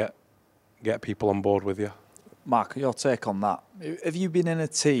get people on board with you. Mark, your take on that? Have you been in a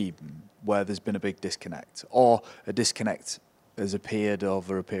team where there's been a big disconnect, or a disconnect has appeared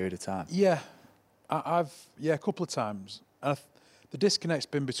over a period of time? Yeah, I've a couple of times. And the disconnect's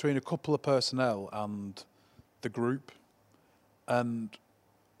been between a couple of personnel and the group, and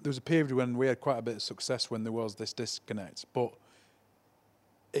there was a period when we had quite a bit of success when there was this disconnect, but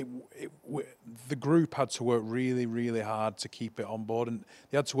the group had to work really, really hard to keep it on board, and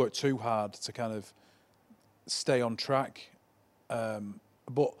they had to work too hard to kind of stay on track.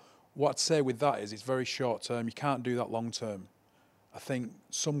 But what I'd say with that is it's very short term. You can't do that long term. I think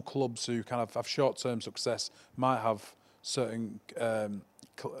some clubs who kind of have short term success might have certain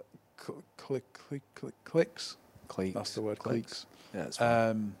clicks. That's the word, clicks. Yeah, that's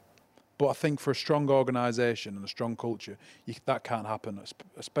right. But I think for a strong organisation and a strong culture, that can't happen,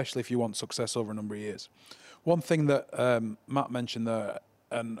 especially if you want success over a number of years. One thing that Matt mentioned there,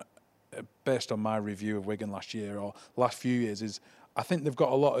 and based on my review of Wigan last year or last few years, is I think they've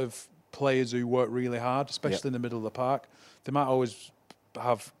got a lot of players who work really hard, especially in the middle of the park. They might always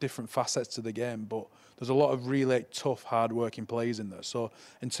have different facets to the game, but there's a lot of really tough, hard-working players in there. So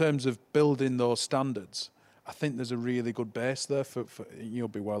in terms of building those standards, I think there's a really good base there for you'll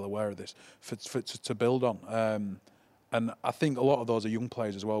be well aware of this, to build on. And I think a lot of those are young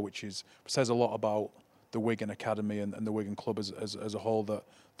players as well, which says a lot about the Wigan Academy and the Wigan club as a whole, that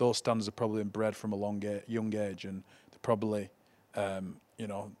those standards are probably bred from a young age, and they're probably,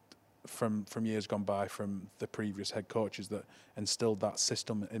 from years gone by from the previous head coaches that instilled that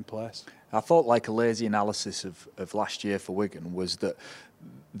system in place. I thought like a lazy analysis of last year for Wigan was that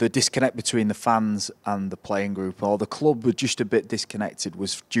the disconnect between the fans and the playing group, or the club were just a bit disconnected,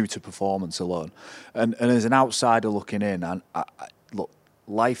 was due to performance alone. And as an outsider looking in, and look,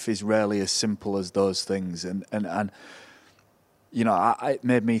 life is rarely as simple as those things. And you know, it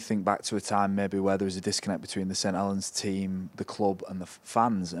made me think back to a time maybe where there was a disconnect between the St Helens team, the club and the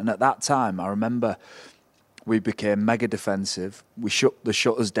fans. And at that time, I remember we became mega defensive. We shut the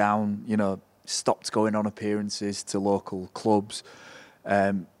shutters down, you know, stopped going on appearances to local clubs.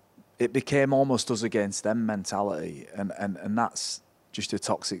 It became almost us against them mentality. And that's just a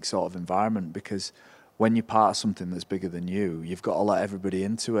toxic sort of environment, because when you're part of something that's bigger than you, you've got to let everybody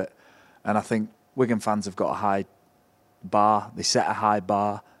into it. And I think Wigan fans have got a high bar. They set a high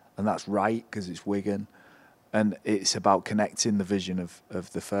bar, and that's right, because it's Wigan. And it's about connecting the vision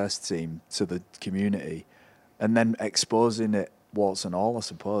of the first team to the community and then exposing it warts and all, I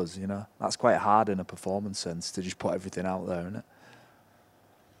suppose, you know. That's quite hard in a performance sense to just put everything out there, isn't it?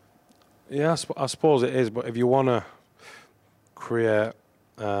 Yeah, I suppose it is, but if you want to create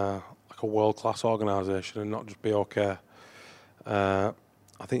like a world-class organisation and not just be okay, I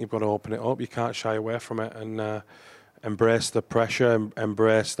think you've got to open it up. You can't shy away from it and embrace the pressure,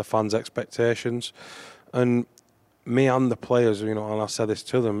 embrace the fans' expectations. And me and the players, you know, and I said this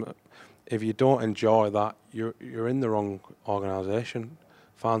to them, if you don't enjoy that, you're in the wrong organisation.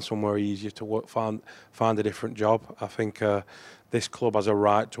 Find somewhere easier to work, find a different job. I think this club has a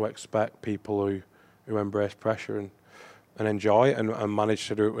right to expect people who embrace pressure and enjoy it and manage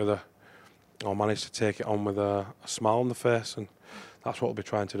to do it manage to take it on with a smile on the face, and that's what we'll be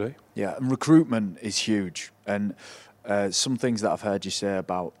trying to do. Yeah, and recruitment is huge. And some things that I've heard you say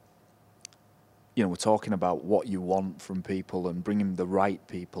about, you know, we're talking about what you want from people and bringing the right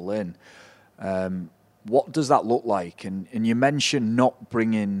people in. What does that look like? And you mentioned not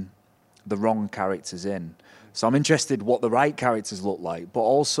bringing the wrong characters in. So I'm interested what the right characters look like, but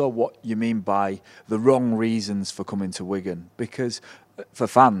also what you mean by the wrong reasons for coming to Wigan. Because for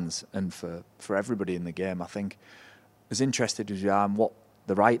fans and for everybody in the game, I think as interested as you are in what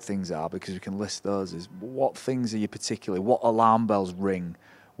the right things are, because we can list those, is what things are you particularly, what alarm bells ring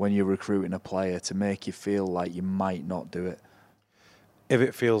when you're recruiting a player to make you feel like you might not do it? If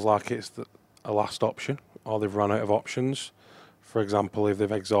it feels like it's a last option or they've run out of options, for example, if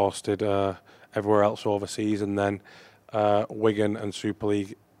they've exhausted everywhere else overseas and then Wigan and Super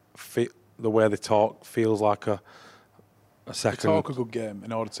League, the way they talk feels like a second. They talk a good game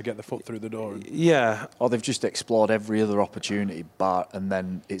in order to get the foot through the door. Yeah. Or they've just explored every other opportunity, and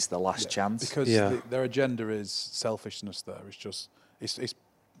then it's the last chance. Because their agenda is selfishness there. It's just, it's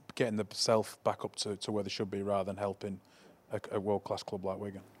getting the self back up to where they should be rather than helping a world-class club like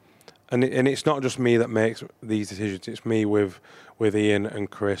Wigan. And it's not just me that makes these decisions. It's me with Ian and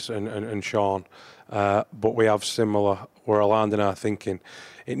Chris and Sean. But we have we're aligned in our thinking.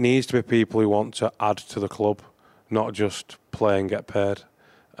 It needs to be people who want to add to the club, not just play and get paid.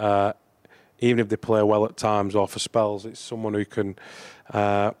 Even if they play well at times or for spells, it's someone who can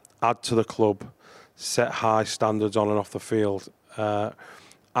add to the club, set high standards on and off the field.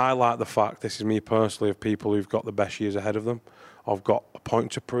 I like the fact, this is me personally, of people who've got the best years ahead of them. I've got a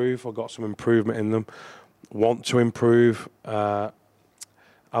point to prove, I've got some improvement in them, want to improve, have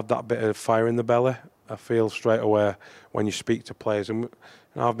that bit of fire in the belly. I feel straight away when you speak to players, and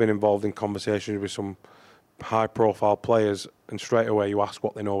I've been involved in conversations with some high-profile players, and straight away you ask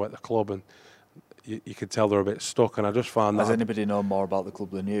what they know about the club, and you can tell they're a bit stuck, and I just find that... Has anybody known more about the club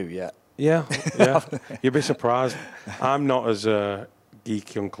than you yet? Yeah. You'd be surprised. I'm not as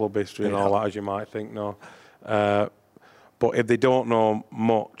geeky on club history and all that as you might think, no. But if they don't know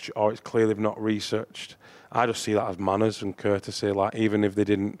much, or it's clear they've not researched, I just see that as manners and courtesy. Like, even if they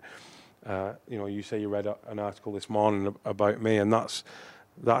didn't, you say you read an article this morning about me, and that's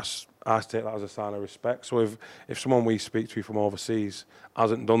I take that as a sign of respect. So if someone we speak to from overseas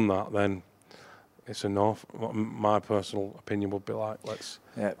hasn't done that, then it's a no. My personal opinion would be like, let's.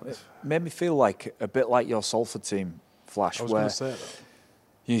 Yeah, it made me feel like a bit like your Salford team, Flash. I was going to say that.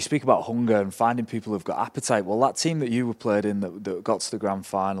 You speak about hunger and finding people who've got appetite. Well, that team that you were played in that got to the grand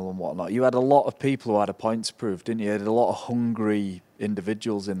final and whatnot, you had a lot of people who had a point to prove, didn't you? You had a lot of hungry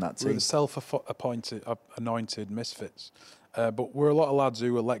individuals in that team. We're the self-appointed, anointed misfits. But we're a lot of lads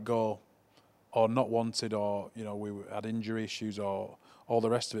who were let go or not wanted, or we had injury issues or all the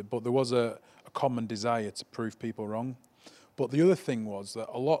rest of it. But there was a common desire to prove people wrong. But the other thing was that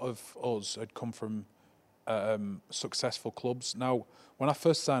a lot of us had come from successful clubs. Now, when I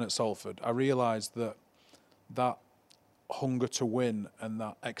first signed at Salford, I realised that hunger to win and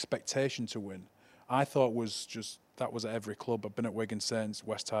that expectation to win, I thought that was at every club. I've been at Wigan Saints,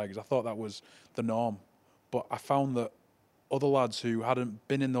 West Tigers. I thought that was the norm. But I found that other lads who hadn't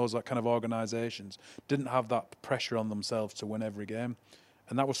been in those kind of organisations didn't have that pressure on themselves to win every game.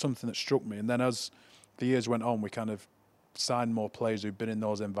 And that was something that struck me. And then as the years went on, we kind of signed more players who'd been in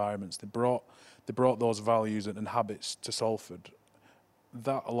those environments. They brought those values and habits to Salford.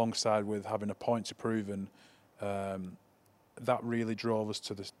 That, alongside with having a point to prove, and that really drove us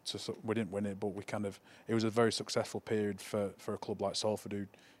to we didn't win it, but it was a very successful period for a club like Salford, who'd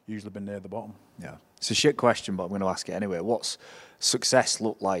usually been near the bottom. Yeah, it's a shit question, but I'm going to ask it anyway. What's success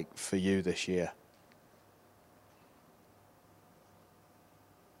look like for you this year?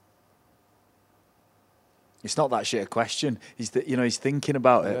 It's not that shit a question. He's thinking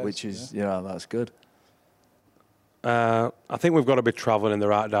about it, which is that's good. I think we've got to be travelling in the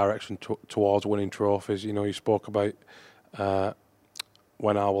right direction towards winning trophies. You spoke about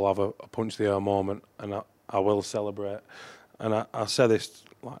when I will have a punch the air moment, and I will celebrate. And I say this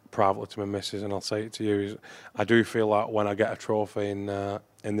like privately to my missus, and I'll say it to you: is I do feel like when I get a trophy in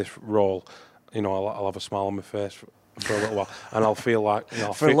this role, you know, I'll have a smile on my face for a little while, and I'll feel like, you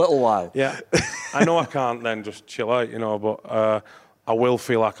know, for a little while. Yeah, I know I can't then just chill out, you know, but I will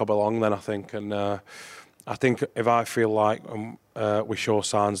feel like I belong then, I think. And I think if I feel like we show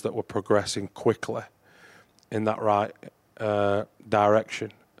signs that we're progressing quickly in that right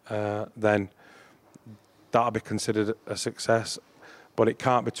direction, then that'll be considered a success. But it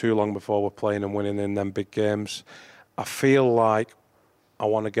can't be too long before we're playing and winning in them big games. I feel like I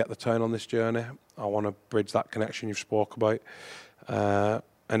want to get the turn on this journey. I want to bridge that connection you've spoke about.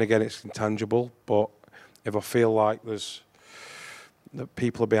 And again, it's intangible, but if I feel like that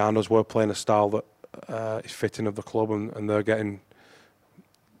people are behind us, we're playing a style that is fitting of the club, and they're getting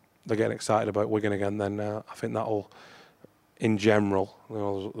excited about Wigan again, then I think that'll, in general, you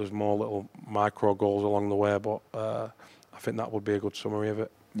know, there's more little micro goals along the way, but I think that would be a good summary of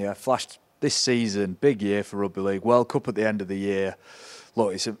it. Yeah, flashed this season, big year for Rugby League, World Cup at the end of the year.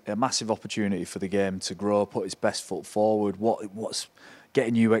 Look, it's a massive opportunity for the game to grow, put its best foot forward. What's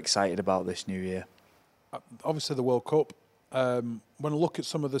getting you excited about this new year? Obviously the World Cup. When I look at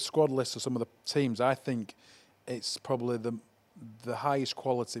some of the squad lists of some of the teams, I think it's probably the highest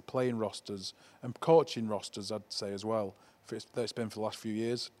quality playing rosters and coaching rosters, I'd say as well, that it's been for the last few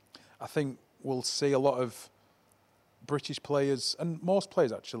years. I think we'll see a lot of British players, and most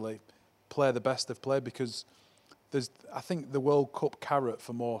players actually, play the best they've played, because I think the World Cup carrot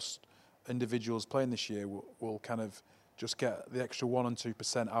for most individuals playing this year will kind of just get the extra 1% and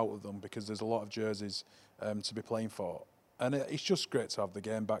 2% out of them, because there's a lot of jerseys to be playing for. And it's just great to have the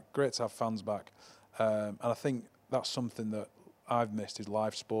game back, great to have fans back. And I think that's something that I've missed, is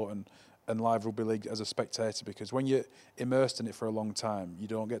live sport and live rugby league as a spectator, because when you're immersed in it for a long time, you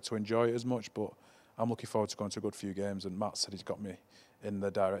don't get to enjoy it as much. But I'm looking forward to going to a good few games, and Matt said he's got me in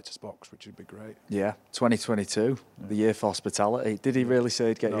the director's box, which would be great. Yeah, 2022, the year for hospitality. Did he really say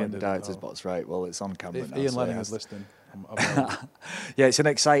he'd get you in the director's box? Right, well, it's on camera now. If Ian was listening. Yeah, it's an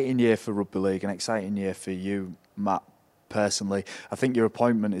exciting year for Rugby League, an exciting year for you, Matt, personally. I think your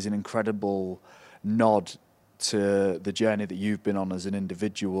appointment is an incredible nod to the journey that you've been on as an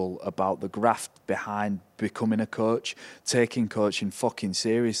individual, about the graft behind becoming a coach, taking coaching fucking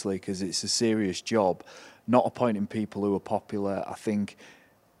seriously, because it's a serious job, not appointing people who are popular. I think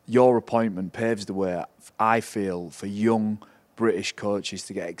your appointment paves the way, I feel, for young British coaches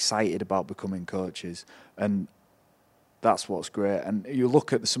to get excited about becoming coaches, and that's what's great. And you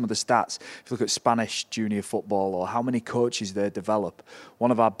look at some of the stats, if you look at Spanish junior football or how many coaches they develop, one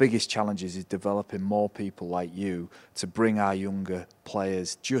of our biggest challenges is developing more people like you to bring our younger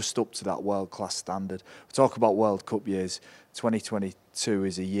players just up to that world-class standard. We talk about World Cup years. 2022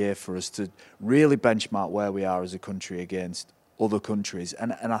 is a year for us to really benchmark where we are as a country against other countries.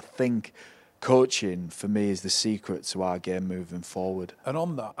 And I think coaching, for me, is the secret to our game moving forward. And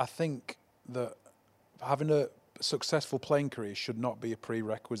on that, I think that having a successful playing career should not be a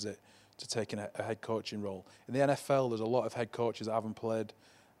prerequisite to taking a head coaching role. In the NFL, there's a lot of head coaches that haven't played.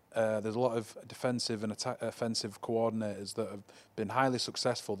 There's a lot of defensive and offensive coordinators that have been highly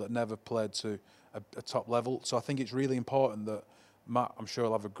successful that never played to a top level. So I think it's really important that Matt, I'm sure,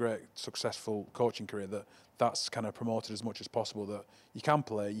 will have a great, successful coaching career, that's kind of promoted as much as possible, that you can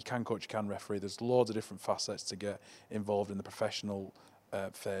play, you can coach, you can referee. There's loads of different facets to get involved in the professional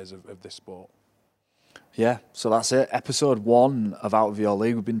phase of this sport. Yeah, so that's it. Episode 1 of Out of Your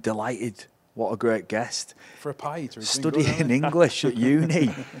League. We've been delighted. What a great guest. For a pie eater. Studying English at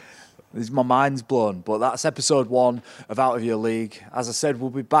uni. My mind's blown. But that's episode 1 of Out of Your League. As I said, we'll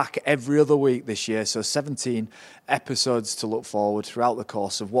be back every other week this year. So 17 episodes to look forward throughout the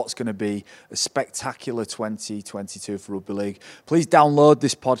course of what's going to be a spectacular 2022 for Rugby League. Please download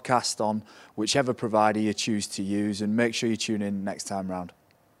this podcast on whichever provider you choose to use, and make sure you tune in next time round.